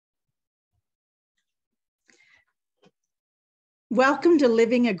Welcome to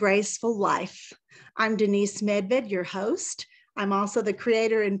Living a Graceful Life. I'm Denise Medved, your host. I'm also the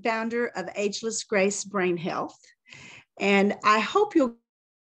creator and founder of Ageless Grace Brain Health. And I hope you'll be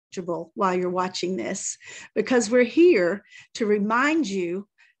comfortable while you're watching this, because we're here to remind you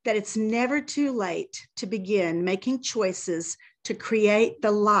that it's never too late to begin making choices to create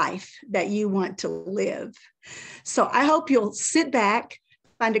the life that you want to live. So I hope you'll sit back,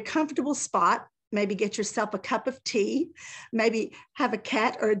 find a comfortable spot, maybe get yourself a cup of tea, maybe have a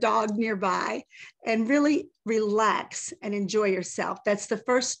cat or a dog nearby, and really relax and enjoy yourself. That's the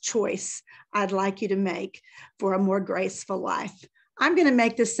first choice I'd like you to make for a more graceful life. I'm going to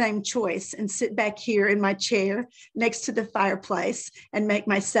make the same choice and sit back here in my chair next to the fireplace and make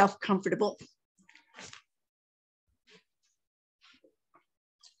myself comfortable.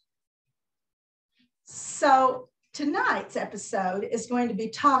 So tonight's episode is going to be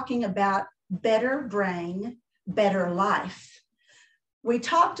talking about better brain, better life. We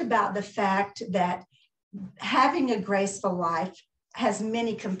talked about the fact that having a graceful life has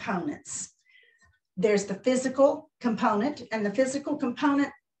many components. There's the physical component, and the physical component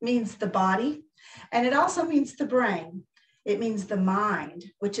means the body, and it also means the brain. It means the mind,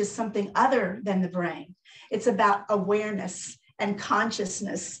 which is something other than the brain. It's about awareness and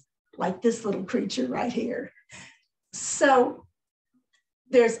consciousness, like this little creature right here. So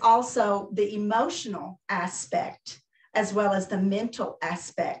there's also the emotional aspect, as well as the mental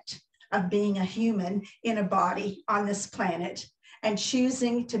aspect of being a human in a body on this planet and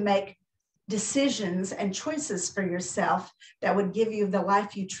choosing to make decisions and choices for yourself that would give you the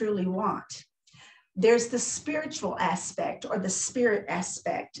life you truly want. There's the spiritual aspect, or the spirit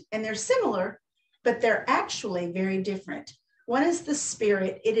aspect, and they're similar, but they're actually very different. One is the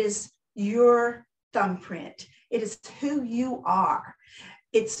spirit. It is your thumbprint. It is who you are.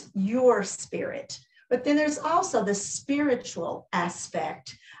 It's your spirit. But then there's also the spiritual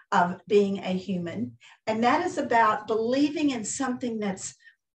aspect of being a human. And that is about believing in something that's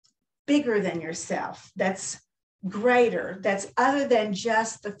bigger than yourself, that's greater, that's other than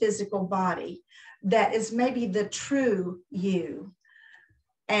just the physical body, that is maybe the true you.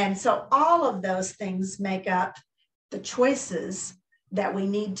 And so all of those things make up the choices that we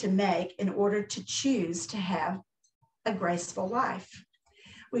need to make in order to choose to have a graceful life.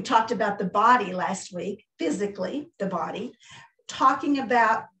 We talked about the body last week, physically, the body, talking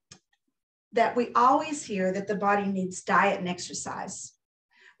about that we always hear that the body needs diet and exercise.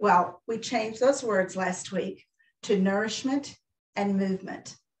 Well, we changed those words last week to nourishment and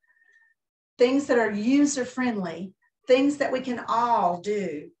movement. Things that are user-friendly, things that we can all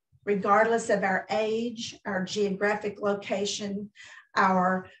do, regardless of our age, our geographic location,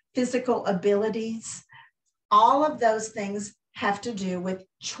 our physical abilities. All of those things have to do with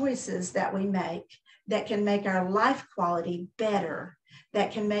choices that we make that can make our life quality better,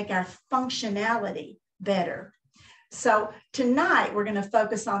 that can make our functionality better. So tonight we're going to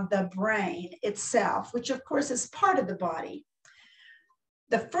focus on the brain itself, which of course is part of the body.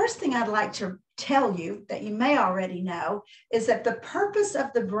 The first thing I'd like to tell you that you may already know is that the purpose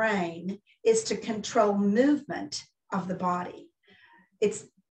of the brain is to control movement of the body. It's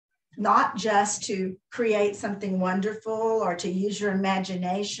not just to create something wonderful or to use your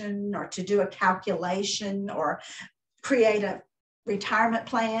imagination or to do a calculation or create a retirement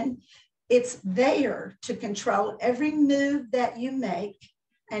plan. It's there to control every move that you make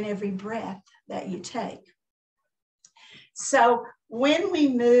and every breath that you take. So when we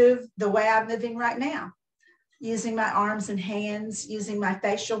move the way I'm moving right now, using my arms and hands, using my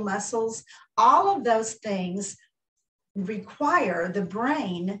facial muscles, all of those things require the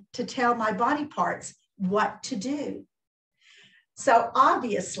brain to tell my body parts what to do. So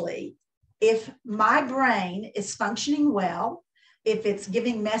obviously, if my brain is functioning well, if it's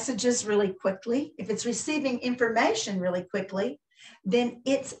giving messages really quickly, if it's receiving information really quickly, then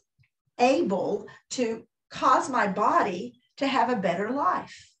it's able to cause my body to have a better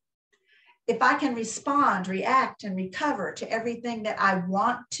life. If I can respond, react, and recover to everything that I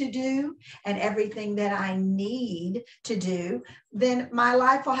want to do and everything that I need to do, then my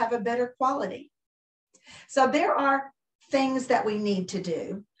life will have a better quality. So there are things that we need to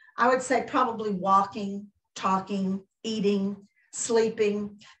do. I would say probably walking, talking, eating,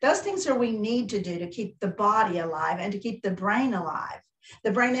 sleeping. Those things are we need to do to keep the body alive and to keep the brain alive.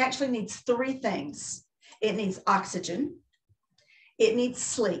 The brain actually needs three things. It needs oxygen, it needs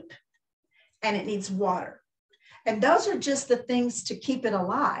sleep, and it needs water. And those are just the things to keep it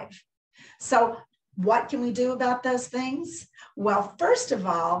alive. So what can we do about those things? Well, first of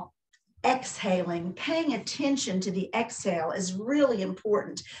all, exhaling, paying attention to the exhale is really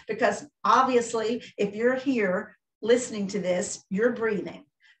important, because obviously if you're here listening to this, you're breathing,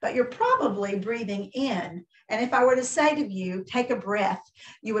 but you're probably breathing in. And if I were to say to you, take a breath,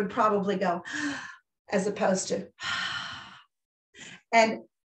 you would probably go, as opposed to, and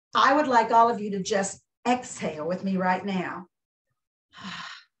I would like all of you to just exhale with me right now.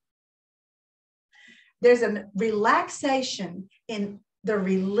 There's a relaxation in the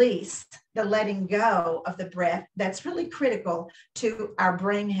release, the letting go of the breath that's really critical to our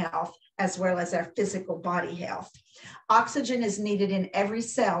brain health as well as our physical body health. Oxygen is needed in every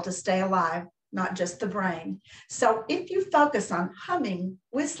cell to stay alive, not just the brain. So if you focus on humming,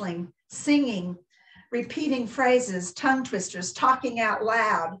 whistling, singing, repeating phrases, tongue twisters, talking out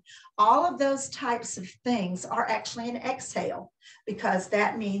loud, all of those types of things are actually an exhale, because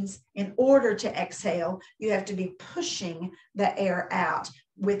that means in order to exhale, you have to be pushing the air out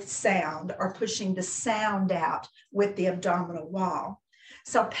with sound, or pushing the sound out with the abdominal wall.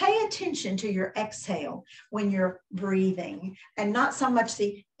 So pay attention to your exhale when you're breathing, and not so much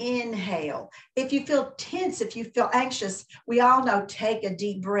the inhale. If you feel tense, if you feel anxious, we all know take a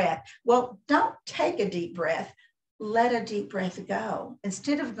deep breath. Well, don't take a deep breath. Let a deep breath go.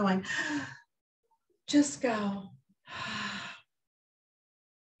 Instead of going, just go.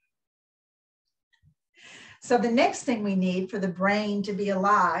 So the next thing we need for the brain to be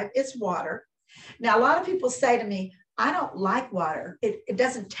alive is water. Now, a lot of people say to me, I don't like water. It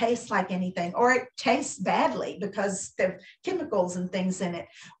doesn't taste like anything, or it tastes badly because there are chemicals and things in it.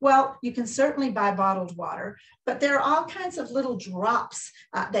 Well, you can certainly buy bottled water, but there are all kinds of little drops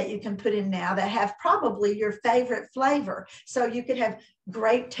that you can put in now that have probably your favorite flavor. So you could have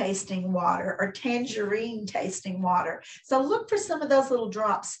grape tasting water or tangerine tasting water. So look for some of those little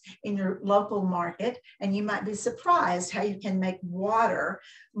drops in your local market, and you might be surprised how you can make water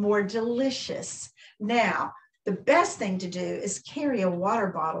more delicious. Now, the best thing to do is carry a water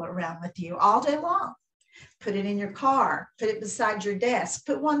bottle around with you all day long. Put it in your car, put it beside your desk,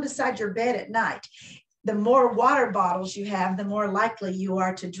 put one beside your bed at night. The more water bottles you have, the more likely you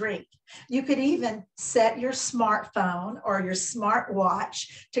are to drink. You could even set your smartphone or your smartwatch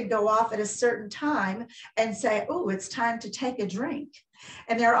to go off at a certain time and say, oh, it's time to take a drink.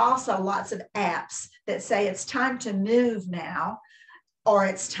 And there are also lots of apps that say it's time to move now, or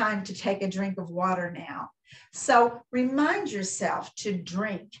it's time to take a drink of water now. So remind yourself to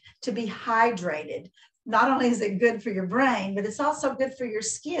drink, to be hydrated. Not only is it good for your brain, but it's also good for your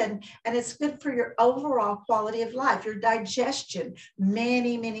skin, and it's good for your overall quality of life, your digestion.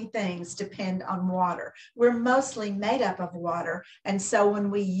 Many, many things depend on water. We're mostly made up of water. And so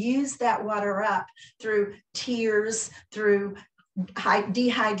when we use that water up through tears, through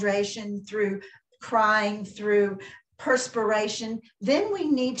dehydration, through crying, through perspiration, then we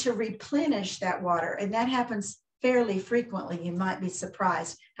need to replenish that water. And that happens fairly frequently. You might be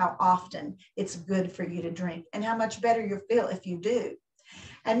surprised how often it's good for you to drink and how much better you'll feel if you do.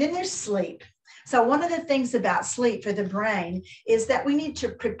 And then there's sleep. So one of the things about sleep for the brain is that we need to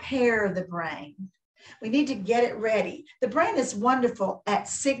prepare the brain. We need to get it ready. The brain is wonderful at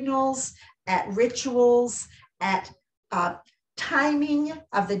signals, at rituals, at timing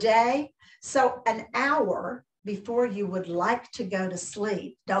of the day. So an hour before you would like to go to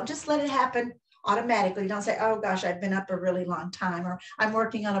sleep, don't just let it happen automatically. Don't say, oh gosh, I've been up a really long time, or I'm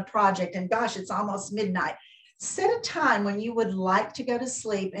working on a project and gosh, it's almost midnight. Set a time when you would like to go to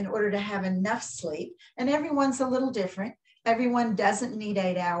sleep in order to have enough sleep. And everyone's a little different. Everyone doesn't need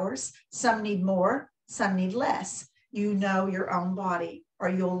 8 hours. Some need more, some need less. You know your own body, or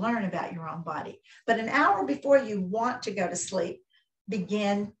you'll learn about your own body. But an hour before you want to go to sleep,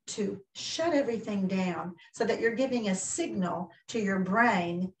 begin to shut everything down so that you're giving a signal to your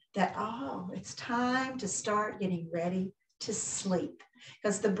brain that, oh, it's time to start getting ready to sleep,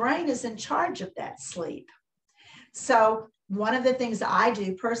 because the brain is in charge of that sleep. So one of the things I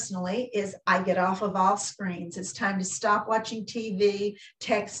do personally is I get off of all screens. It's time to stop watching TV,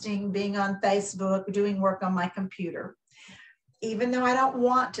 texting, being on Facebook, doing work on my computer. Even though I don't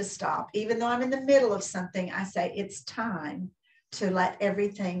want to stop, even though I'm in the middle of something, I say it's time to let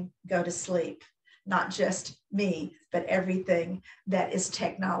everything go to sleep. Not just me, but everything that is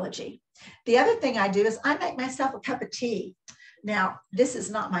technology. The other thing I do is I make myself a cup of tea. Now, this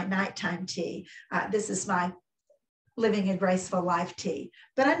is not my nighttime tea. This is my living a graceful life tea.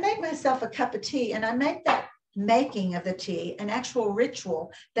 But I make myself a cup of tea, and I make that making of the tea an actual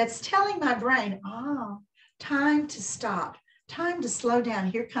ritual that's telling my brain, oh, time to stop, time to slow down.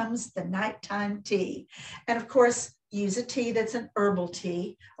 Here comes the nighttime tea. And of course, use a tea that's an herbal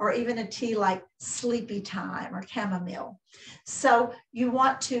tea, or even a tea like sleepy time or chamomile. So you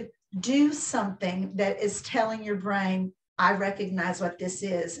want to do something that is telling your brain, I recognize what this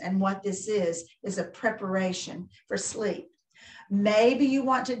is, and what this is a preparation for sleep. Maybe you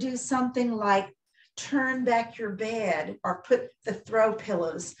want to do something like turn back your bed or put the throw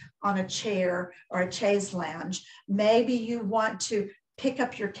pillows on a chair or a chaise lounge. Maybe you want to pick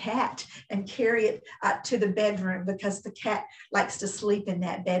up your cat and carry it to the bedroom because the cat likes to sleep in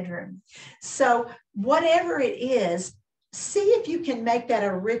that bedroom. So whatever it is, see if you can make that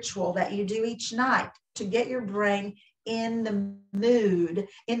a ritual that you do each night to get your brain in the mood,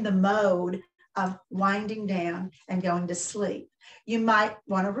 in the mode of winding down and going to sleep. You might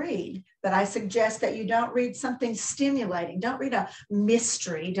want to read, but I suggest that you don't read something stimulating. Don't read a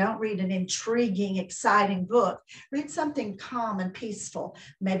mystery. Don't read an intriguing, exciting book. Read something calm and peaceful,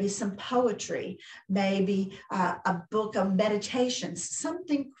 maybe some poetry, maybe a book of meditations,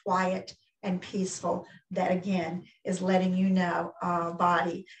 something quiet and peaceful that, again, is letting you know,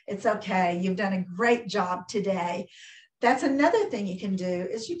 body, it's okay. You've done a great job today. That's another thing you can do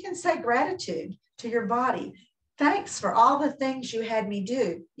is you can say gratitude to your body. Thanks for all the things you had me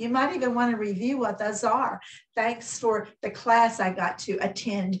do. You might even want to review what those are. Thanks for the class I got to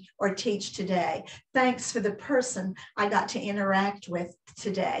attend or teach today. Thanks for the person I got to interact with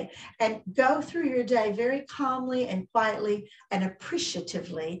today. And go through your day very calmly and quietly and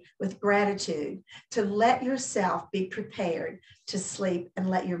appreciatively with gratitude to let yourself be prepared to sleep and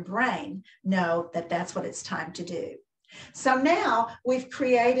let your brain know that that's what it's time to do. So now we've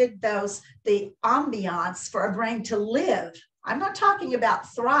created the ambiance for a brain to live. I'm not talking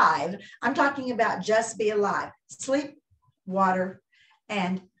about thrive. I'm talking about just be alive. Sleep, water,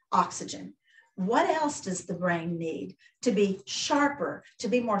 and oxygen. What else does the brain need? To be sharper, to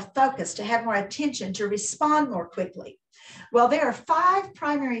be more focused, to have more attention, to respond more quickly. Well, there are 5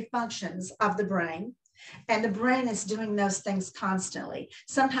 primary functions of the brain. And the brain is doing those things constantly,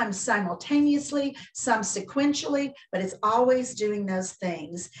 sometimes simultaneously, some sequentially, but it's always doing those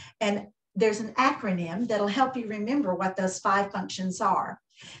things. And there's an acronym that'll help you remember what those 5 functions are.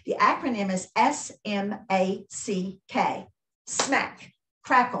 The acronym is SMACK, smack,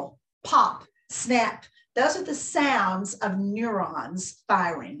 crackle, pop, snap. Those are the sounds of neurons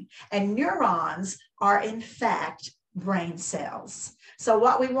firing. And neurons are, in fact, brain cells. So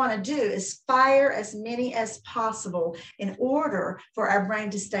what we want to do is fire as many as possible in order for our brain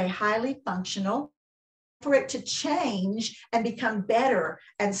to stay highly functional, for it to change and become better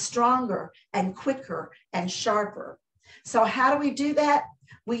and stronger and quicker and sharper. So how do we do that?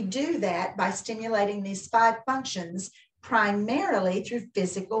 We do that by stimulating these 5 functions primarily through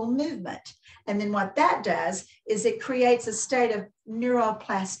physical movement. And then what that does is it creates a state of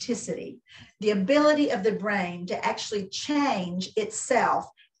neuroplasticity, the ability of the brain to actually change itself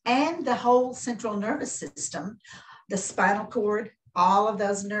and the whole central nervous system, the spinal cord, all of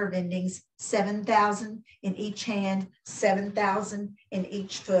those nerve endings, 7,000 in each hand, 7,000 in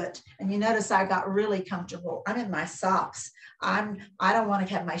each foot. And you notice I got really comfortable. I'm in my socks. I don't want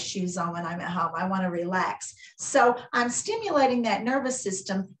to have my shoes on when I'm at home. I want to relax. So I'm stimulating that nervous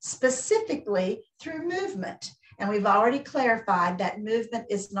system specifically through movement. And we've already clarified that movement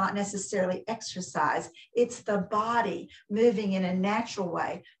is not necessarily exercise. It's the body moving in a natural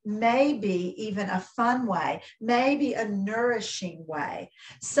way, maybe even a fun way, maybe a nourishing way.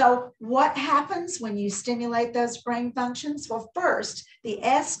 So what happens when you stimulate those brain functions? Well, first, the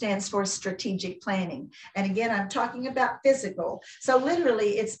S stands for strategic planning. And again, I'm talking about physical. So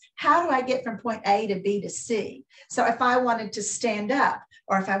literally, it's how do I get from point A to B to C? So if I wanted to stand up,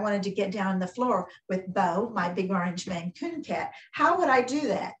 or if I wanted to get down on the floor with Bo, my big orange Maine Coon cat, how would I do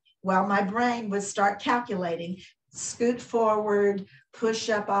that? Well, my brain would start calculating, scoot forward, push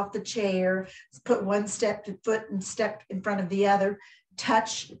up off the chair, put one foot and step in front of the other,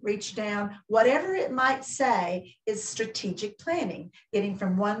 touch, reach down, whatever it might say is strategic planning, getting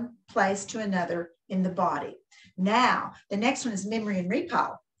from one place to another in the body. Now, the next one is memory and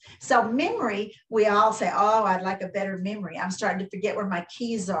recall. So memory, we all say, oh, I'd like a better memory. I'm starting to forget where my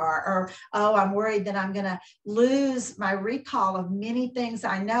keys are, or, oh, I'm worried that I'm going to lose my recall of many things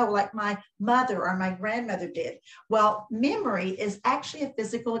I know, like my mother or my grandmother did. Well, memory is actually a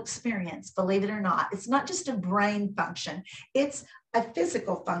physical experience, believe it or not. It's not just a brain function. It's a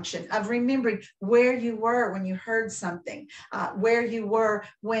physical function of remembering where you were when you heard something, where you were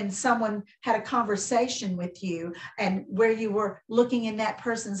when someone had a conversation with you, and where you were looking in that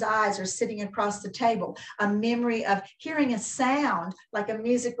person's eyes or sitting across the table. A memory of hearing a sound like a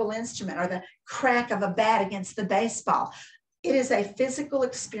musical instrument or the crack of a bat against the baseball. It is a physical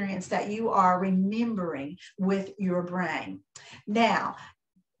experience that you are remembering with your brain. Now,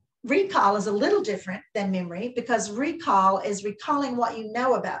 Recall is a little different than memory because recall is recalling what you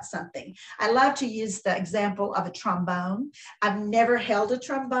know about something. I love to use the example of a trombone. I've never held a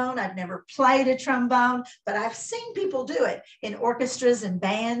trombone. I've never played a trombone, but I've seen people do it in orchestras and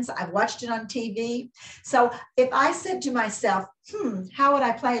bands. I've watched it on TV. So if I said to myself, how would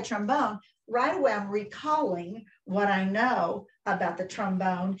I play a trombone? Right away, I'm recalling what I know about the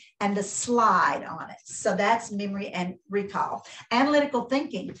trombone and the slide on it. So that's memory and recall. Analytical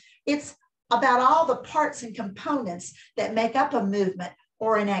thinking, it's about all the parts and components that make up a movement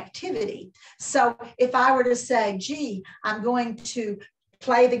or an activity. So if I were to say, gee, I'm going to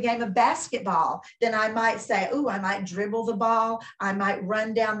play the game of basketball, then I might say, oh, I might dribble the ball. I might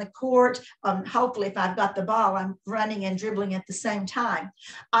run down the court. Hopefully, if I've got the ball, I'm running and dribbling at the same time.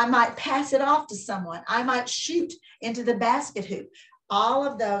 I might pass it off to someone. I might shoot into the basket hoop. All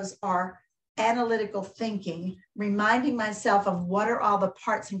of those are analytical thinking, reminding myself of what are all the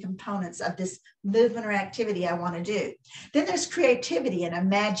parts and components of this movement or activity I want to do. Then there's creativity and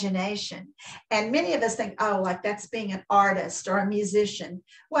imagination. And many of us think, oh, like that's being an artist or a musician.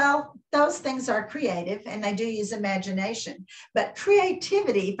 Well, those things are creative and they do use imagination. But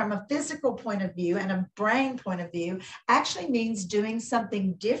creativity from a physical point of view and a brain point of view actually means doing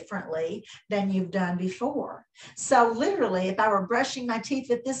something differently than you've done before. So literally, if I were brushing my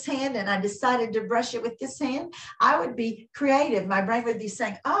teeth with this hand and I decided to brush it with this hand, I would be creative. My brain would be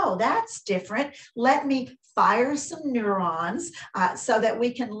saying, oh, that's different. Let me fire some neurons so that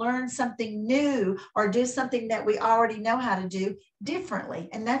we can learn something new or do something that we already know how to do differently.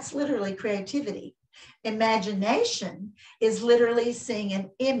 And that's literally creativity. Imagination is literally seeing an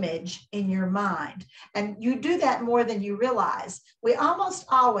image in your mind. And you do that more than you realize. We almost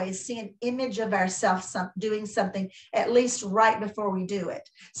always see an image of ourselves doing something at least right before we do it.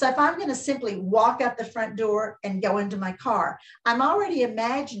 So if I'm going to simply walk out the front door and go into my car, I'm already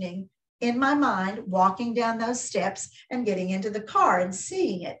imagining in my mind, walking down those steps and getting into the car and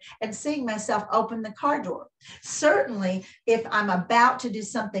seeing it and seeing myself open the car door. Certainly, if I'm about to do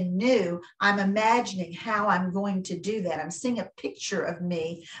something new, I'm imagining how I'm going to do that. I'm seeing a picture of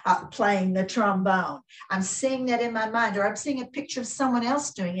me playing the trombone. I'm seeing that in my mind, or I'm seeing a picture of someone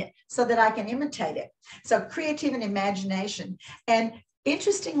else doing it so that I can imitate it. So creativity and imagination. And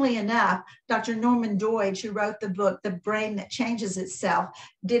interestingly enough, Dr. Norman Doidge, who wrote the book, The Brain That Changes Itself,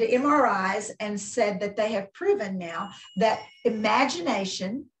 did MRIs and said that they have proven now that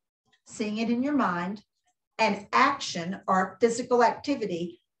imagination, seeing it in your mind, and action or physical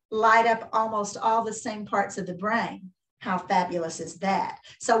activity light up almost all the same parts of the brain. How fabulous is that?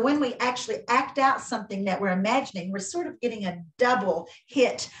 So when we actually act out something that we're imagining, we're sort of getting a double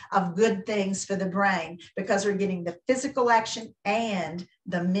hit of good things for the brain because we're getting the physical action and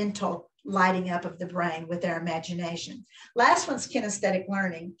the mental lighting up of the brain with our imagination. Last one's kinesthetic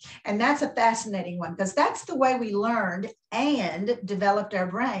learning. And that's a fascinating one because that's the way we learned and developed our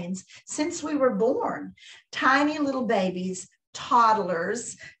brains since we were born. Tiny little babies,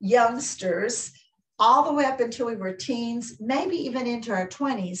 toddlers, youngsters, all the way up until we were teens, maybe even into our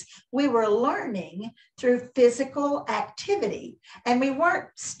 20s, we were learning through physical activity. And we weren't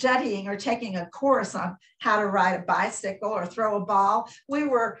studying or taking a course on how to ride a bicycle or throw a ball. We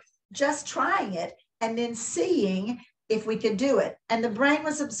were just trying it and then seeing if we could do it. And the brain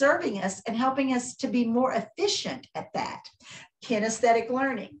was observing us and helping us to be more efficient at that. Kinesthetic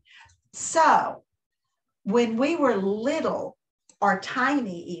learning. So when we were little, or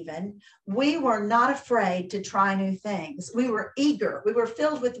tiny even, we were not afraid to try new things. We were eager. We were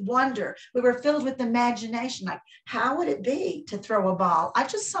filled with wonder. We were filled with imagination. Like, how would it be to throw a ball? I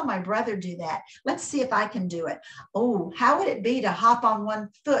just saw my brother do that. Let's see if I can do it. Oh, how would it be to hop on one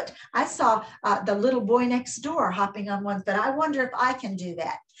foot? I saw the little boy next door hopping on one foot. I wonder if I can do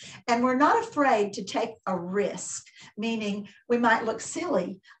that. And we're not afraid to take a risk, meaning we might look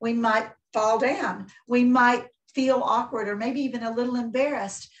silly. We might fall down. We might feel awkward or maybe even a little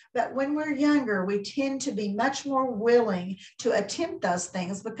embarrassed. But when we're younger, we tend to be much more willing to attempt those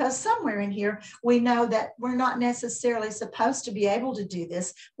things because somewhere in here, we know that we're not necessarily supposed to be able to do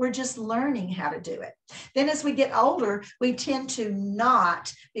this. We're just learning how to do it. Then as we get older, we tend to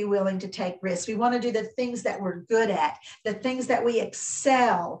not be willing to take risks. We want to do the things that we're good at, the things that we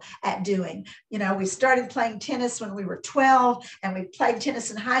excel at doing. You know, we started playing tennis when we were 12 and we played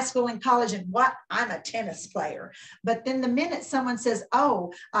tennis in high school and college and what? I'm a tennis player. But then the minute someone says,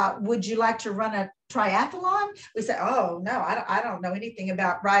 oh, would you like to run a triathlon? We say, oh, no, I don't know anything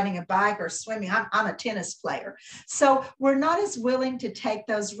about riding a bike or swimming. I'm a tennis player. So we're not as willing to take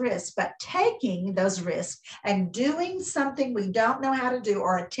those risks, but taking those risks and doing something we don't know how to do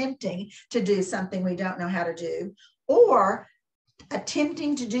or attempting to do something we don't know how to do, or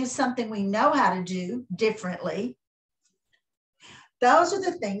attempting to do something we know how to do differently. Those are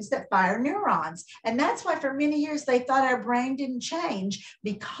the things that fire neurons. And that's why for many years they thought our brain didn't change,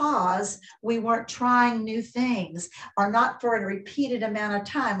 because we weren't trying new things, or not for a repeated amount of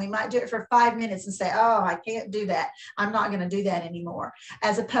time. We might do it for 5 minutes and say, oh, I can't do that. I'm not going to do that anymore.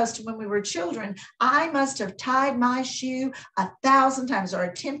 As opposed to when we were children, I must have tied my shoe 1,000 times, or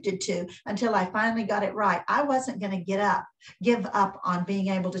attempted to, until I finally got it right. I wasn't going to give up on being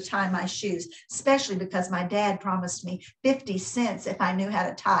able to tie my shoes, especially because my dad promised me 50 cents if I knew how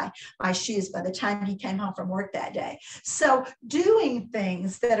to tie my shoes by the time he came home from work that day. So doing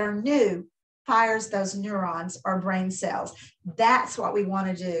things that are new fires those neurons or brain cells. That's what we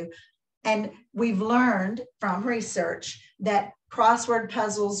want to do. And we've learned from research that crossword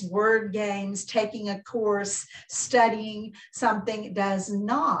puzzles, word games, taking a course, studying something does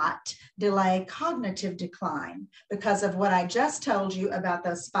not delay cognitive decline, because of what I just told you about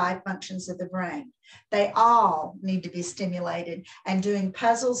those 5 functions of the brain. They all need to be stimulated, and doing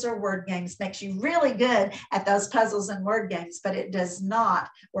puzzles or word games makes you really good at those puzzles and word games, but it does not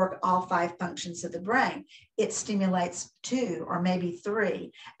work all 5 functions of the brain. It stimulates 2 or maybe 3.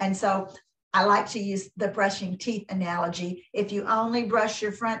 And so I like to use the brushing teeth analogy. If you only brush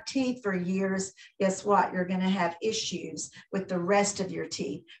your front teeth for years, guess what? You're going to have issues with the rest of your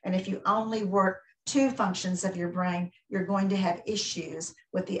teeth. And if you only work 2 functions of your brain, you're going to have issues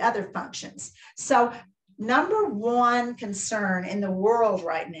with the other functions. So number 1 concern in the world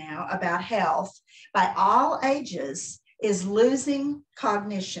right now about health by all ages is losing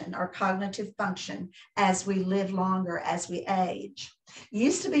cognition or cognitive function as we live longer, as we age.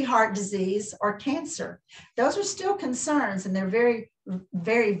 Used to be heart disease or cancer. Those are still concerns, and they're very,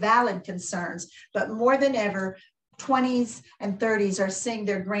 very valid concerns. But more than ever, 20s and 30s are seeing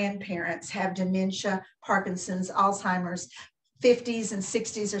their grandparents have dementia, Parkinson's, Alzheimer's. 50s and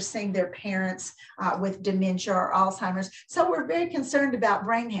 60s are seeing their parents with dementia or Alzheimer's. So we're very concerned about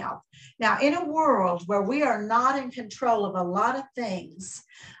brain health. Now, in a world where we are not in control of a lot of things,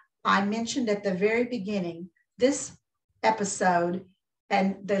 I mentioned at the very beginning, this episode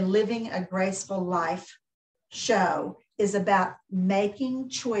and the Living a Graceful Life show is about making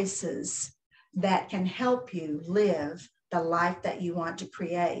choices that can help you live the life that you want to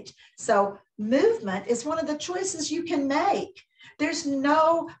create. So movement is one of the choices you can make. There's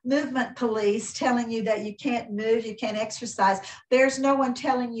no movement police telling you that you can't move, you can't exercise. There's no one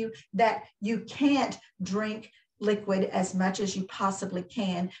telling you that you can't drink liquid as much as you possibly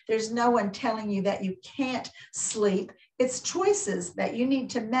can. There's no one telling you that you can't sleep. It's choices that you need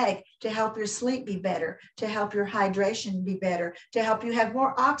to make to help your sleep be better, to help your hydration be better, to help you have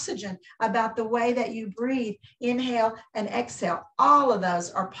more oxygen, about the way that you breathe, inhale and exhale. All of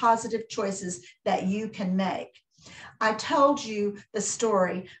those are positive choices that you can make. I told you the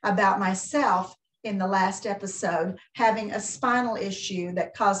story about myself in the last episode, having a spinal issue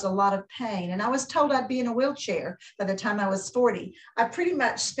that caused a lot of pain. And I was told I'd be in a wheelchair by the time I was 40. I pretty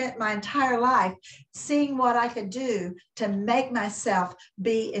much spent my entire life seeing what I could do to make myself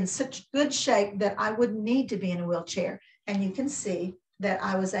be in such good shape that I wouldn't need to be in a wheelchair. And you can see that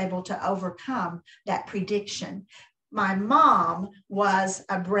I was able to overcome that prediction. My mom was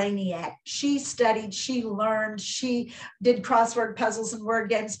a brainiac. She studied, she learned, she did crossword puzzles and word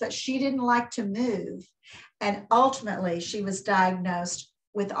games, but she didn't like to move. And ultimately, she was diagnosed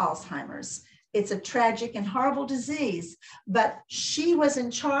with Alzheimer's. It's a tragic and horrible disease, but she was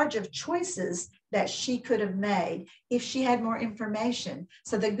in charge of choices that she could have made if she had more information.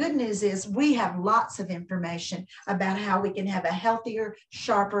 So the good news is we have lots of information about how we can have a healthier,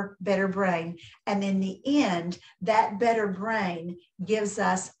 sharper, better brain. And in the end, that better brain gives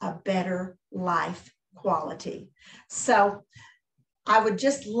us a better life quality. So I would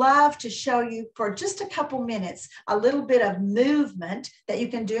just love to show you for just a couple minutes a little bit of movement that you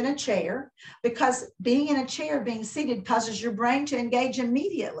can do in a chair, because being in a chair, being seated, causes your brain to engage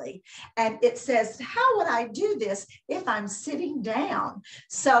immediately. And it says, how would I do this if I'm sitting down?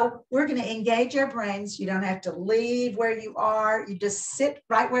 So we're going to engage our brains. You don't have to leave where you are. You just sit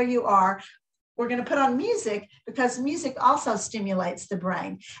right where you are. We're going to put on music because music also stimulates the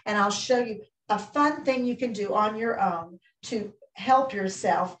brain. And I'll show you a fun thing you can do on your own to help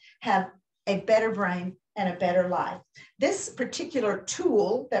yourself have a better brain and a better life. This particular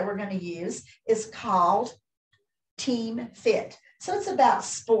tool that we're going to use is called Team Fit. So it's about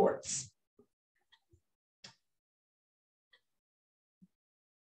sports.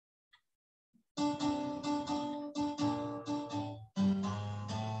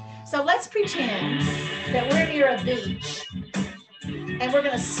 So let's pretend that we're near a beach and we're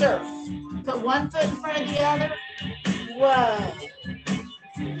going to surf. Put one foot in front of the other, Whoa.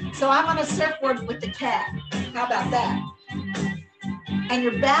 So I'm on a surfboard with the cat. How about that? And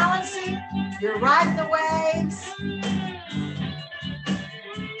you're balancing, you're riding the waves.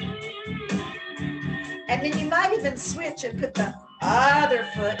 And then you might even switch and put the other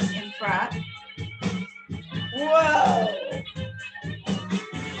foot in front. Whoa.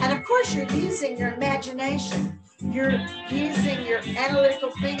 And of course, you're using your imagination. You're using your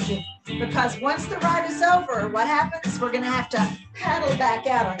analytical thinking, because once the ride is over, what happens? We're going to have to paddle back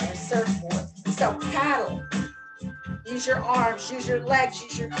out on our surfboard. So paddle. Use your arms, use your legs,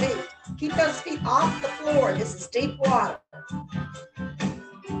 use your feet. Keep those feet off the floor. This is deep water.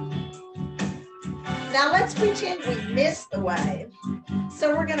 Now let's pretend we missed the wave.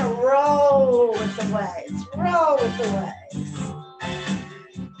 So we're going to roll with the waves. Roll with the waves.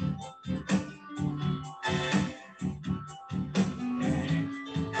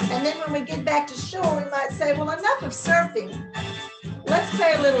 And then when we get back to shore, we might say, well, enough of surfing. Let's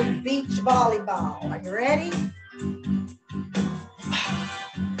play a little beach volleyball. Are you ready?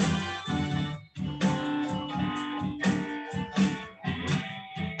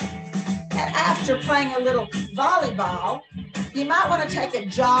 And after playing a little volleyball, you might want to take a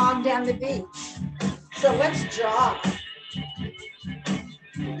jog down the beach. So let's jog.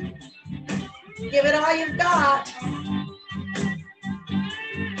 Give it all you've got.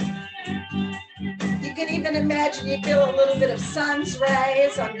 You can even imagine you feel a little bit of sun's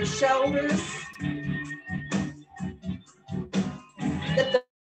rays on your shoulders. That the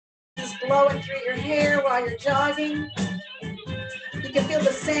is blowing through your hair while you're jogging. You can feel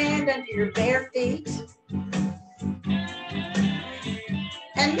the sand under your bare feet.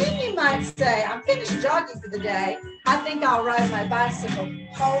 And then you might say, I'm finished jogging for the day. I think I'll ride my bicycle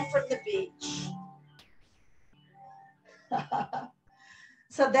home from the beach.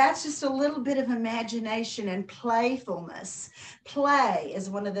 So that's just a little bit of imagination and playfulness. Play is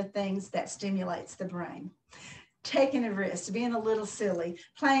one of the things that stimulates the brain. Taking a risk, being a little silly,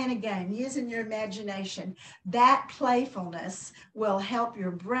 playing a game, using your imagination, that playfulness will help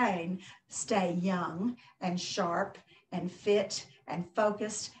your brain stay young and sharp and fit and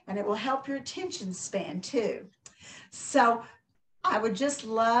focused, and it will help your attention span too. So I would just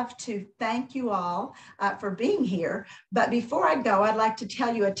love to thank you all for being here. But before I go, I'd like to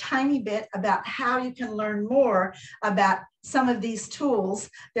tell you a tiny bit about how you can learn more about some of these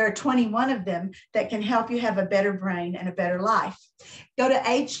tools. There are 21 of them that can help you have a better brain and a better life. Go to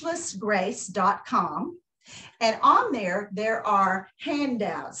agelessgrace.com. And on there are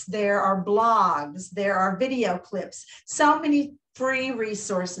handouts, there are blogs, there are video clips, so many free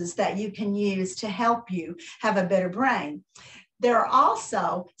resources that you can use to help you have a better brain. There are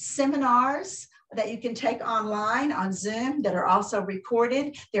also seminars that you can take online on Zoom that are also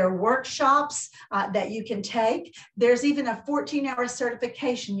recorded. There are workshops that you can take. There's even a 14-hour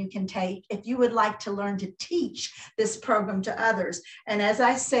certification you can take if you would like to learn to teach this program to others. And as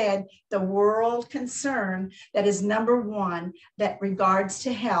I said, the world concern that is number one that regards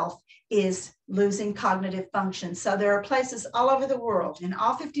to health is losing cognitive function. So there are places all over the world, in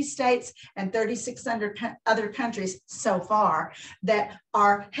all 50 states and 36 other countries so far, that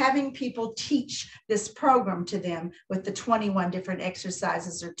are having people teach this program to them with the 21 different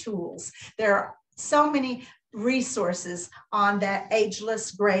exercises or tools. There are so many resources on that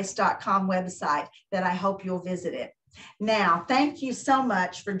agelessgrace.com website that I hope you'll visit it. Now, thank you so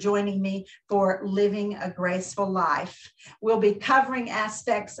much for joining me for Living a Graceful Life. We'll be covering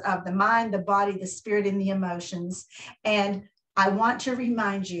aspects of the mind, the body, the spirit, and the emotions. And I want to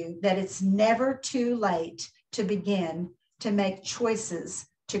remind you that it's never too late to begin to make choices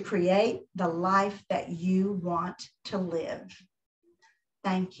to create the life that you want to live.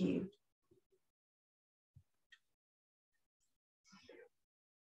 Thank you.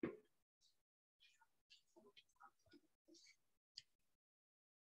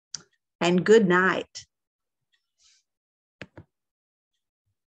 And good night.